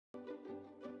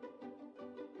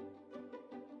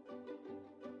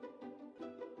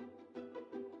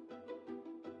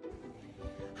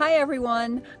Hi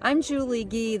everyone, I'm Julie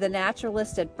Gee, the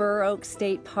naturalist at Burr Oak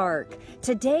State Park.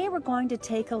 Today we're going to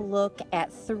take a look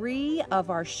at 3 of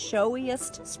our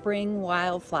showiest spring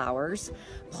wildflowers,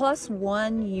 plus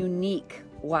 1 unique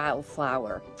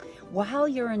wildflower. While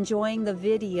you're enjoying the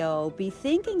video, be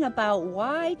thinking about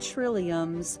why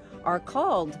trilliums are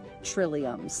called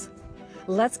trilliums.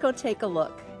 Let's go take a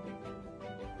look.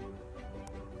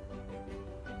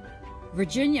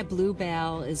 Virginia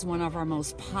bluebell is one of our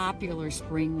most popular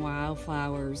spring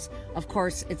wildflowers. Of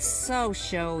course, it's so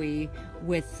showy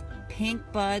with pink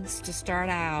buds to start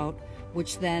out,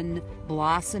 which then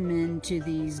blossom into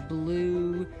these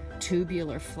blue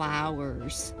tubular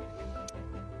flowers.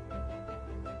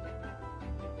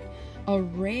 A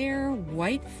rare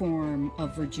white form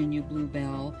of Virginia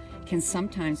bluebell can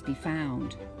sometimes be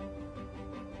found.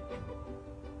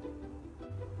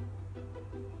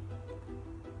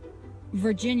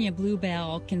 Virginia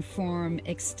bluebell can form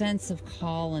extensive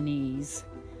colonies,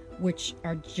 which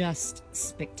are just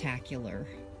spectacular.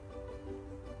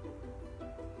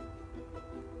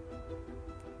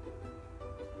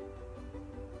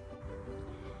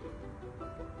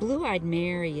 Blue-eyed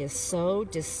Mary is so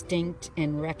distinct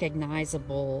and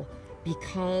recognizable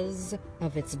because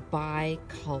of its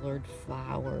bicolored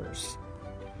flowers.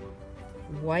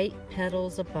 White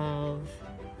petals above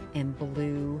and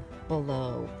blue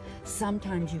below.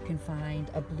 Sometimes you can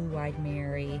find a blue-eyed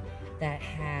Mary that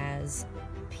has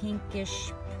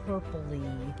pinkish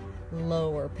purpley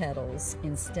lower petals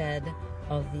instead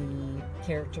of the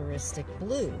characteristic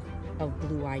blue of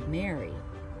blue-eyed Mary.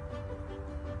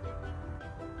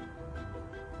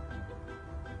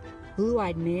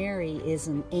 Blue-eyed Mary is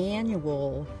an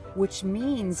annual, which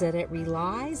means that it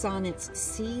relies on its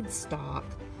seed stalk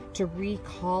to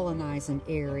recolonize an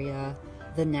area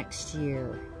the next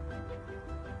year.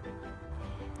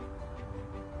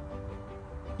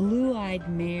 Blue-eyed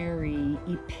Mary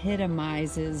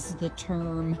epitomizes the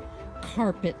term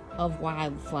carpet of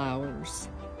wildflowers.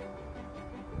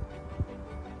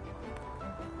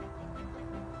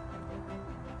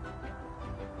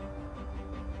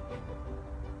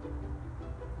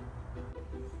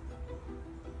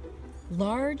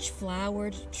 Large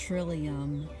flowered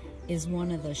trillium is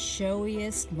one of the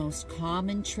showiest, most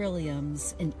common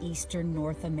trilliums in eastern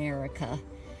North America.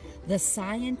 The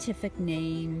scientific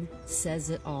name says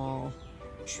it all,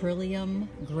 Trillium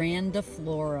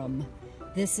grandiflorum.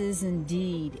 This is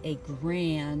indeed a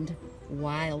grand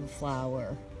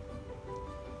wildflower.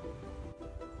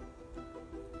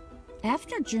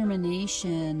 After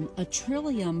germination, a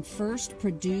trillium first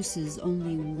produces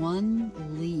only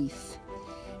 1 leaf.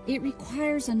 It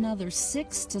requires another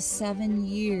 6 to 7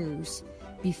 years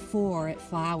before it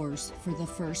flowers for the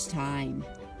first time.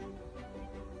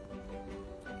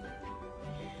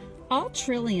 All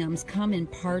trilliums come in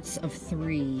parts of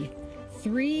 3.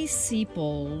 3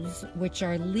 sepals, which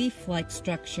are leaf-like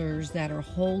structures that are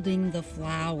holding the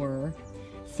flower,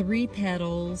 3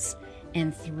 petals,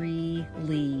 and 3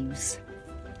 leaves.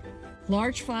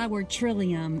 Large flowered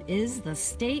trillium is the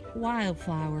state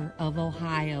wildflower of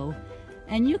Ohio,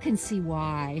 and you can see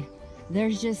why.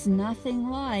 There's just nothing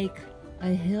like a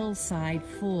hillside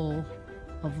full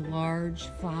of large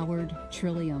flowered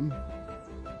trillium.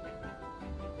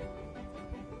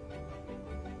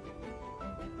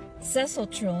 Sessile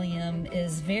trillium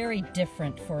is very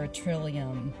different for a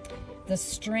trillium. The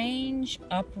strange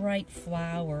upright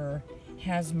flower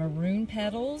has maroon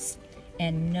petals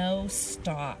and no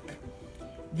stalk.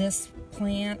 This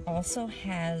plant also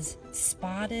has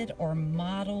spotted or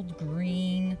mottled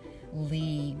green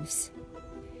leaves.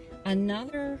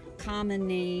 Another common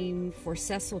name for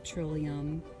sessile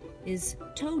trillium is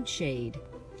toadshade.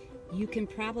 You can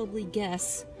probably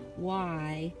guess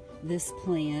why this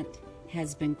plant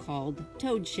has been called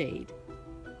toadshade.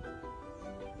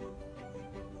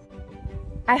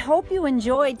 I hope you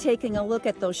enjoyed taking a look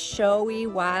at those showy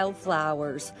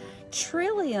wildflowers.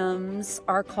 Trilliums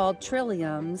are called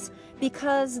trilliums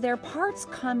because their parts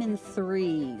come in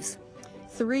 3s.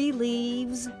 3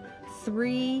 leaves,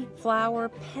 3 flower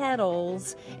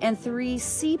petals, and 3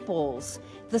 sepals.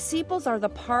 The sepals are the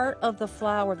part of the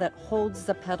flower that holds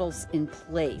the petals in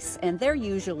place, and they're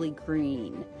usually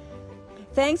green.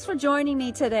 Thanks for joining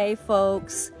me today,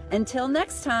 folks. Until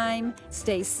next time,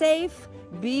 stay safe,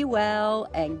 be well,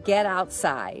 and get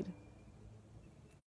outside.